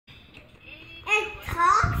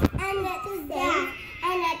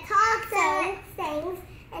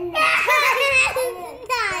and it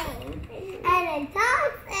talks and it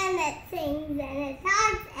talks and it sings and it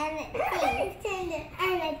talks and it sings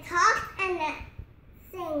and it talks and it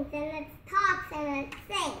sings and it talks and it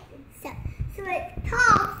sings. So it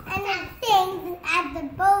talks and it sings at the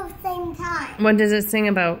both same time. What does it sing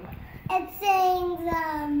about? It sings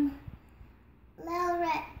Little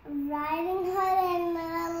Red Riding Hood and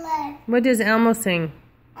Little Red. What does Elmo sing?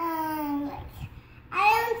 I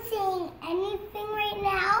don't sing anything right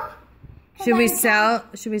now. Should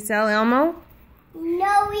we sell Elmo?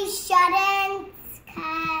 No, we shouldn't,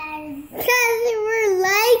 cause we're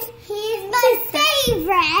like, he's my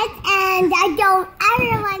favorite, and I don't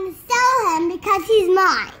ever want to sell him because he's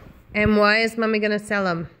mine. And why is Mommy gonna sell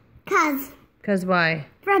him? Cause Why?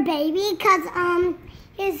 for a baby,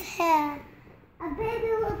 his hair. A baby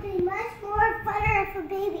would be much more funner if a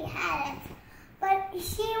baby had it, but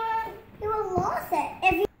he would lose it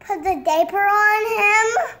if you put the diaper on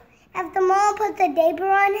him. If the mom puts the diaper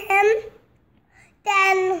on him,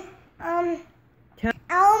 then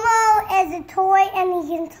Elmo is a toy and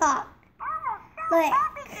he can talk. Look.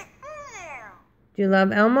 Do you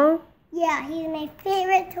love Elmo? Yeah, he's my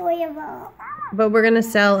favorite toy of all. But we're gonna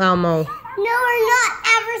sell Elmo. No, we're not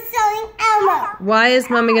ever selling Elmo. Why is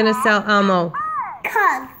Mommy gonna sell Elmo?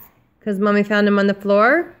 Cause Mommy found him on the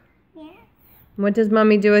floor? yeah. What does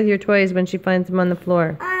Mommy do with your toys when she finds them on the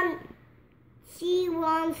floor? She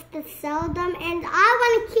wants to sell them, and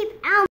I want to keep Elmo.